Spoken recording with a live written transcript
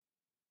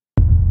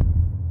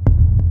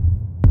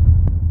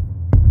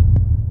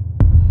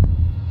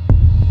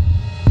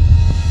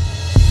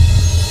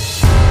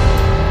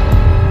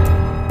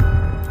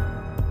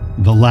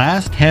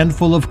Last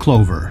Handful of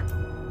Clover,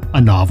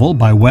 a novel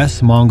by Wes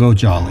Mongo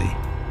Jolly,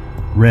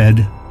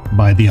 read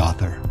by the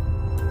author.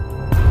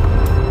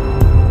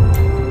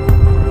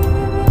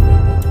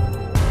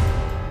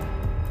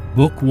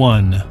 Book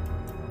 1,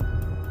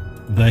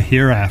 The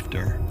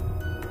Hereafter.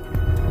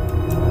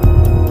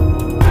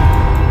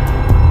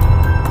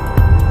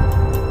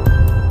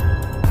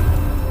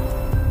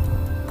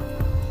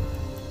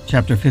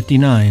 Chapter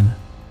 59.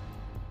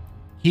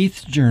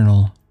 Keith's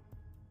Journal.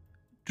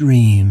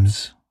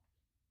 Dreams.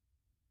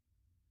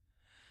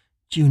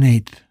 June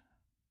 8th,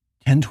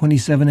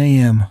 10:27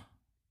 a.m.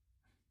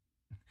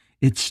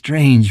 It's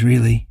strange,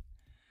 really.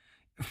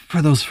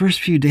 For those first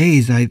few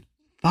days, I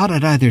thought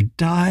I'd either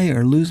die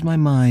or lose my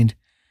mind.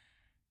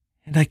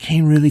 And I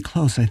came really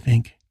close, I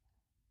think.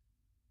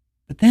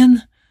 But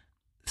then,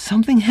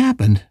 something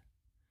happened.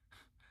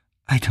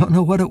 I don't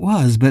know what it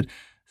was, but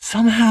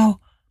somehow,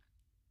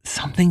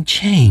 something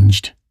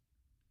changed.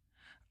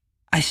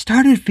 I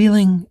started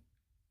feeling,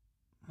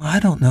 I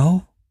don't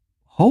know,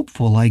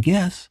 hopeful, I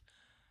guess.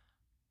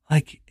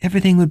 Like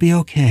everything would be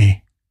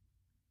okay.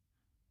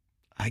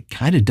 I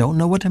kind of don't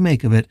know what to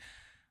make of it.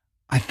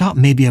 I thought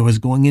maybe I was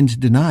going into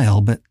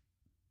denial, but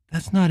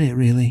that's not it,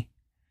 really.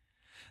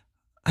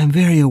 I'm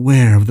very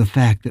aware of the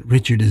fact that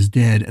Richard is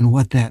dead and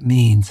what that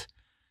means.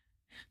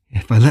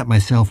 If I let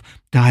myself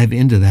dive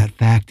into that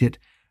fact, it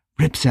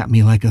rips at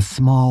me like a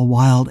small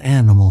wild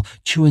animal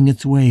chewing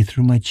its way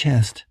through my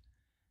chest.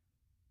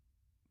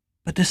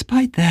 But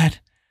despite that,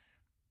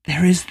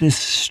 there is this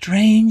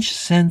strange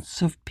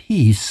sense of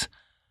peace,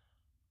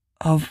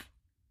 of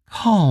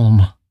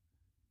calm.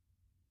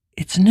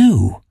 It's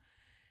new,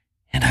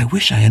 and I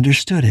wish I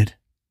understood it.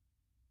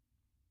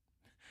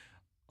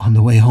 On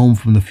the way home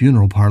from the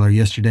funeral parlor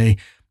yesterday,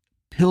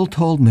 Pill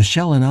told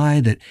Michelle and I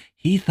that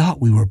he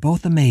thought we were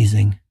both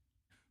amazing.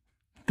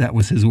 That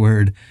was his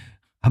word,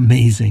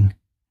 amazing.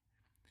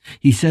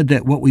 He said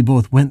that what we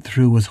both went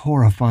through was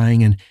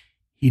horrifying, and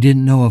he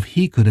didn't know if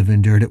he could have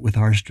endured it with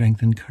our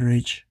strength and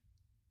courage.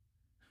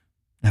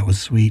 That was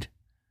sweet.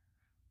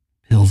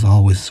 Pill's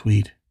always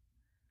sweet.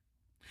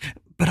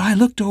 But I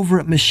looked over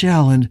at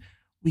Michelle, and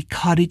we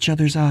caught each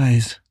other's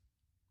eyes.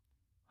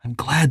 I'm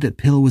glad that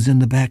Pill was in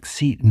the back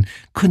seat and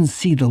couldn't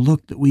see the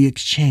look that we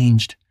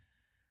exchanged.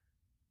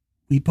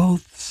 We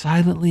both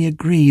silently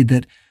agreed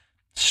that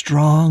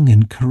strong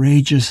and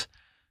courageous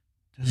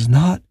does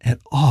not at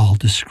all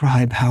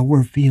describe how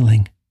we're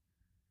feeling.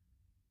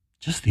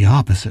 Just the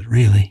opposite,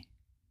 really.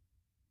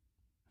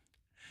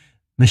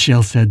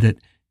 Michelle said that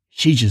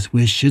she just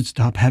wished she'd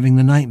stop having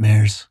the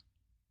nightmares.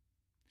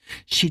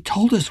 She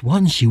told us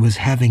one she was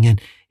having,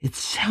 and it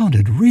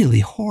sounded really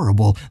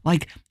horrible,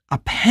 like a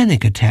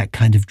panic attack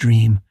kind of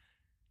dream.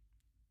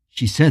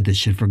 She said that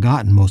she'd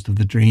forgotten most of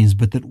the dreams,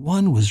 but that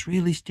one was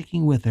really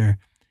sticking with her.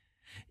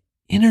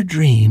 In her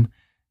dream,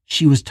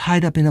 she was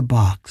tied up in a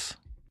box.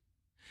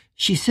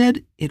 She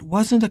said it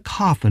wasn't a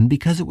coffin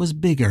because it was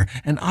bigger,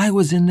 and I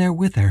was in there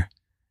with her.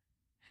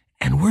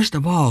 And worst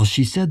of all,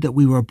 she said that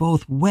we were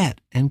both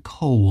wet and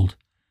cold.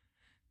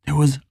 There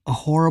was a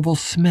horrible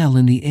smell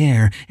in the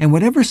air, and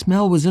whatever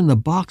smell was in the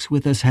box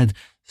with us had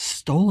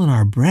stolen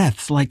our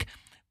breaths, like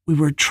we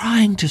were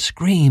trying to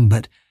scream,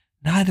 but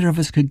neither of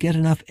us could get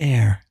enough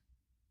air.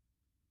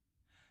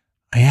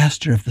 I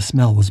asked her if the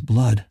smell was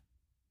blood.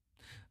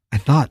 I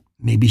thought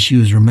maybe she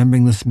was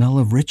remembering the smell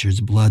of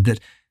Richard's blood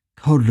that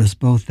coated us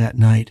both that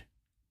night.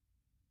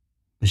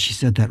 But she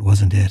said that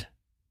wasn't it.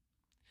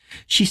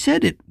 She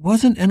said it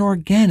wasn't an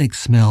organic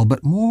smell,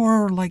 but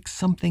more like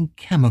something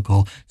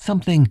chemical,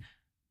 something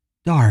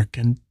dark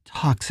and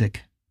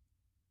toxic.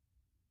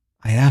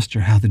 I asked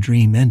her how the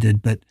dream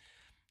ended, but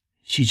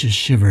she just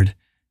shivered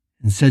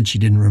and said she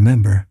didn't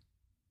remember.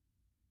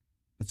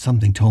 But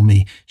something told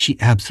me she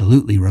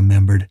absolutely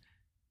remembered.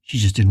 She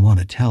just didn't want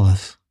to tell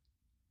us.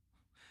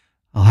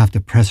 I'll have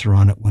to press her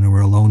on it when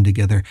we're alone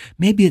together.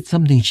 Maybe it's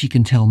something she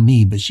can tell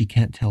me, but she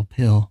can't tell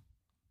Pill.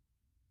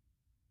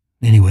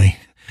 Anyway,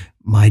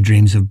 my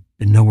dreams have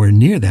been nowhere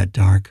near that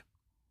dark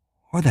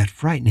or that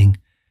frightening.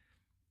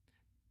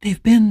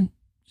 They've been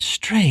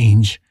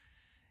strange,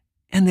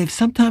 and they've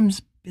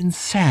sometimes been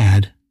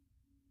sad.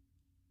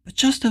 But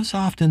just as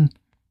often,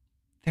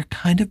 they're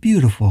kind of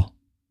beautiful.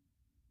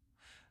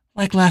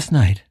 Like last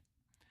night.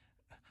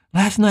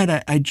 Last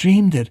night I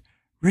dreamed that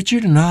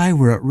Richard and I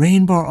were at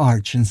Rainbow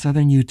Arch in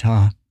southern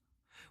Utah.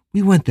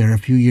 We went there a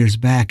few years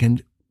back,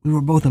 and we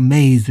were both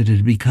amazed that it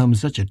had become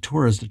such a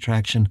tourist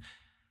attraction.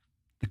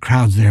 The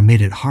crowds there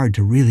made it hard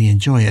to really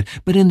enjoy it,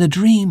 but in the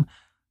dream,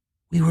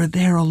 we were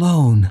there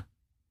alone,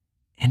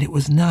 and it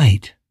was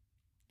night.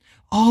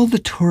 All the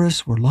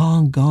tourists were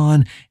long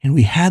gone, and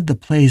we had the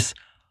place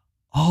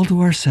all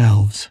to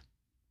ourselves.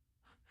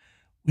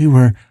 We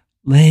were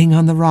laying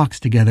on the rocks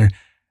together,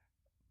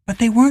 but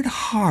they weren't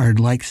hard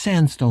like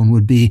sandstone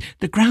would be.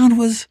 The ground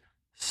was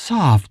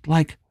soft,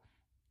 like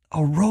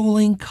a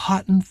rolling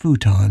cotton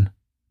futon.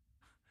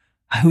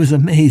 I was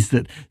amazed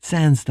that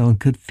sandstone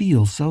could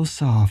feel so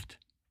soft.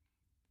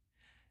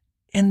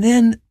 And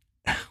then,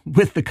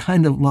 with the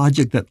kind of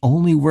logic that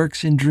only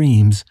works in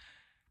dreams,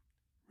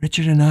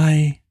 Richard and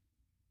I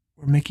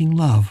were making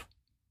love.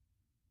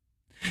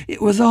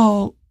 It was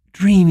all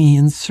dreamy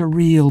and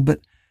surreal, but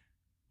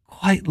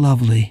quite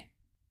lovely.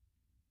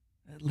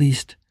 At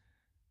least,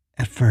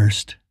 at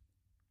first.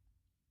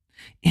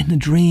 In the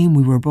dream,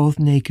 we were both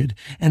naked,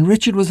 and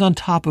Richard was on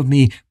top of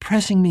me,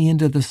 pressing me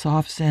into the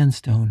soft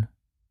sandstone.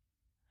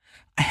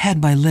 I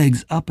had my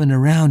legs up and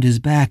around his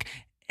back,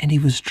 and he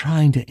was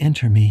trying to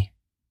enter me.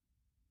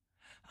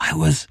 I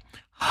was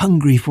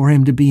hungry for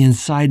him to be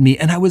inside me,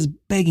 and I was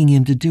begging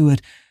him to do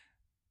it.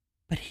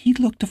 But he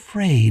looked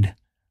afraid,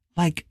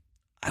 like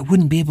I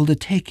wouldn't be able to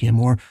take him,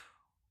 or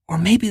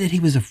maybe that he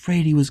was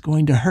afraid he was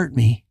going to hurt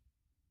me.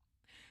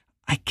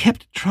 I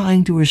kept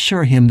trying to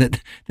assure him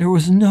that there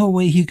was no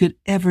way he could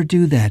ever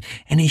do that,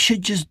 and he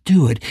should just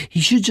do it.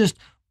 He should just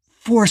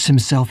force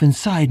himself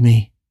inside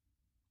me.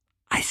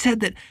 I said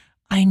that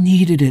I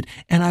needed it,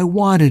 and I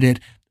wanted it.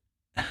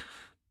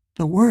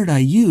 The word I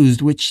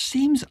used, which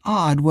seems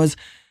odd, was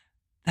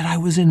that I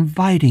was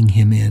inviting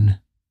him in.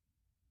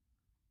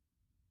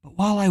 But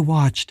while I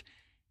watched,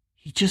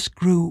 he just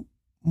grew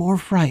more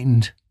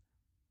frightened,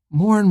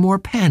 more and more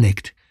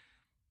panicked.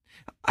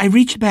 I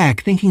reached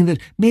back, thinking that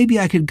maybe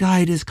I could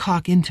guide his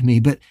cock into me,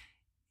 but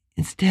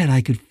instead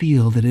I could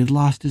feel that it had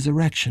lost his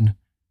erection.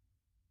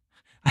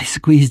 I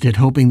squeezed it,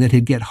 hoping that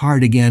he'd get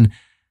hard again,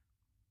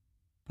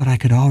 but I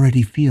could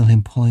already feel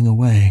him pulling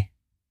away.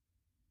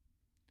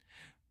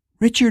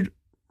 Richard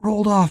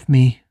rolled off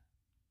me,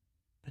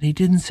 but he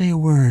didn't say a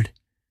word.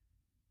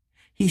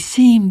 He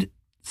seemed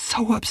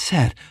so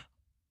upset,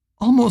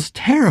 almost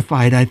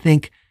terrified, I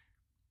think.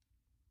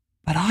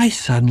 But I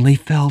suddenly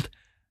felt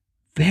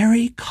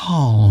very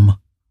calm,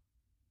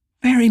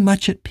 very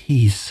much at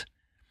peace.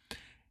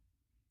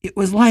 It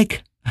was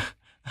like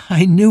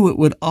I knew it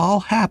would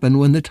all happen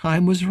when the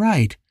time was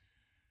right.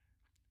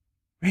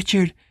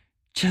 Richard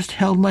just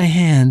held my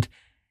hand,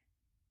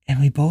 and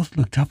we both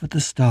looked up at the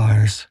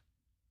stars.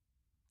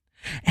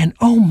 And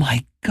oh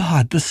my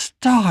God, the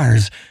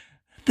stars!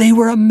 They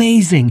were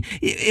amazing.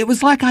 It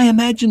was like I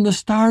imagined the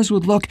stars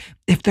would look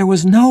if there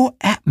was no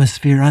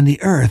atmosphere on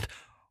the earth,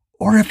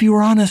 or if you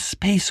were on a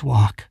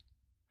spacewalk.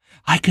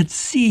 I could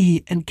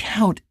see and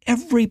count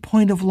every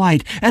point of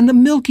light, and the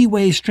Milky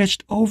Way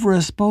stretched over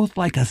us both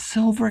like a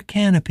silver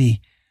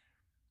canopy.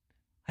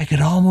 I could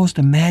almost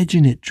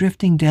imagine it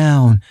drifting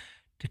down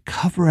to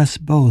cover us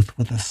both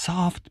with a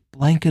soft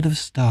blanket of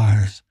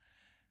stars.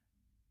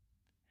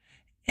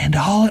 And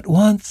all at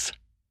once,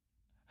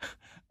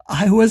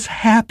 I was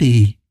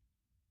happy.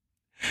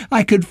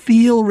 I could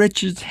feel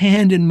Richard's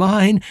hand in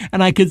mine,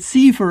 and I could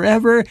see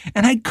forever,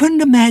 and I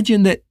couldn't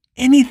imagine that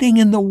anything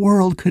in the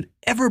world could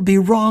ever be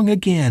wrong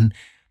again.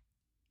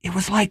 It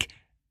was like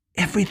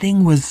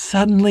everything was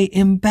suddenly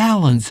in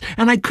balance,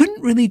 and I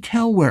couldn't really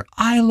tell where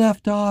I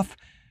left off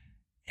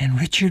and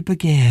Richard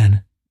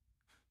began.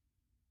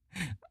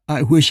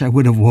 I wish I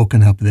would have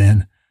woken up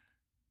then,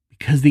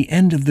 because the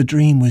end of the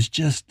dream was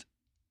just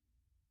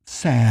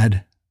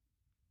sad.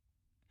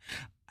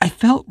 I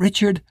felt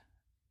Richard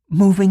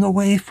moving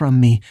away from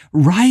me,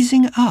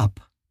 rising up.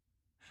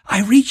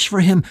 I reached for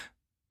him,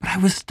 but I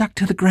was stuck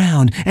to the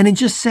ground, and in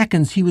just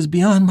seconds he was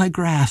beyond my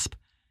grasp.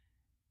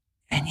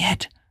 And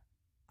yet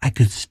I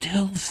could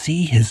still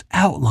see his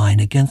outline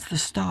against the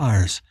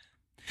stars.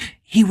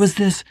 He was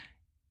this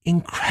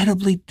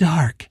incredibly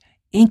dark,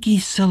 inky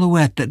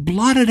silhouette that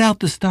blotted out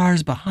the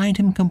stars behind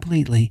him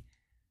completely.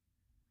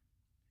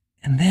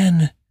 And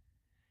then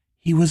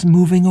he was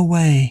moving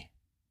away,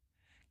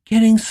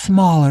 getting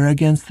smaller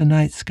against the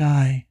night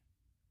sky.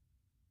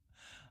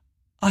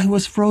 I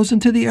was frozen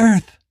to the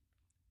earth,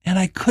 and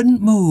I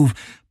couldn't move,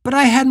 but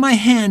I had my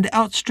hand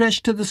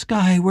outstretched to the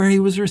sky where he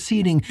was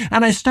receding,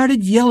 and I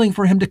started yelling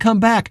for him to come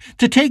back,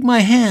 to take my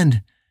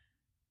hand.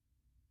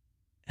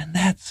 And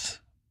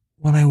that's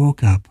when I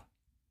woke up.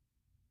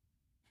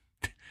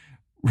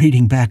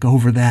 Reading back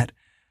over that,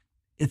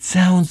 it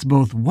sounds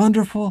both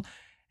wonderful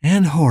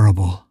and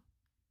horrible.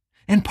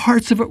 And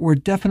parts of it were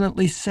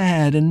definitely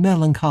sad and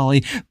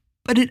melancholy,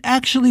 but it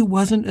actually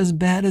wasn't as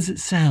bad as it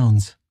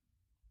sounds.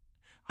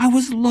 I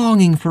was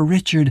longing for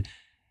Richard,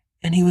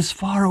 and he was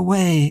far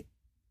away,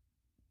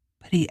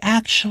 but he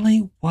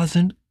actually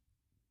wasn't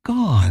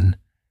gone.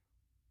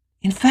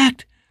 In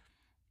fact,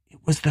 it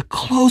was the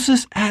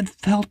closest I'd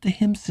felt to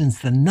him since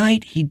the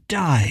night he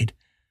died.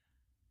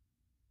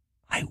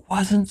 I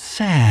wasn't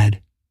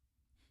sad.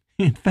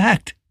 In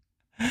fact,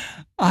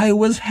 I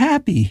was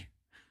happy.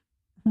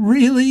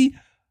 Really,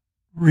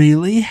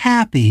 really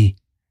happy.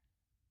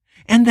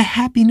 And the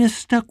happiness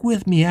stuck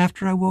with me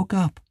after I woke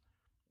up.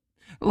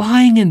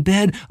 Lying in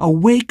bed,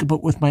 awake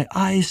but with my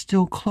eyes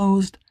still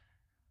closed,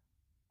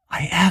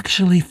 I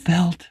actually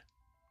felt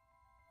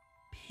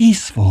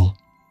peaceful.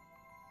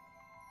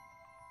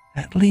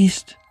 At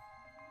least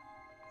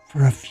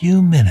for a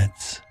few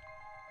minutes.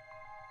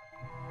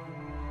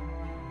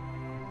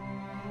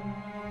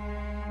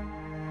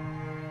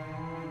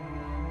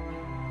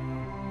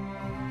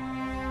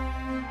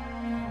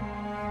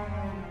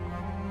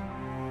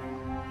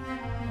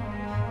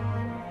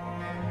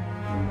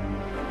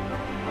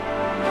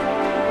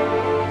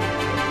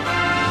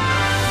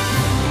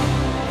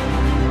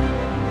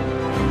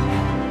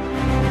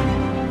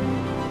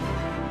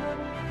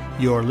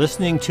 You're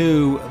listening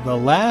to The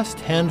Last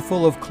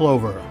Handful of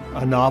Clover,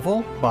 a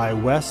novel by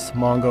Wes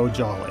Mongo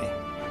Jolley.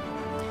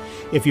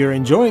 If you're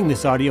enjoying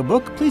this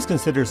audiobook, please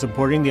consider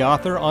supporting the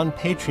author on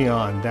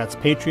Patreon. That's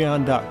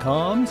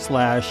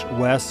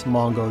patreon.com/Wes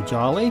Mongo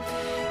Jolley.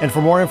 And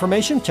for more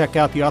information, check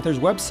out the author's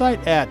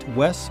website at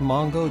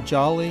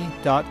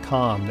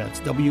wesmongojolley.com. That's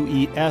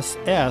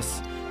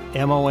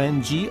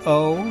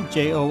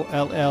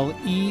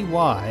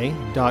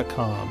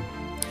WESSMONGOJOLLEY.com.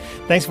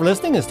 Thanks for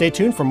listening and stay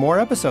tuned for more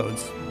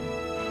episodes.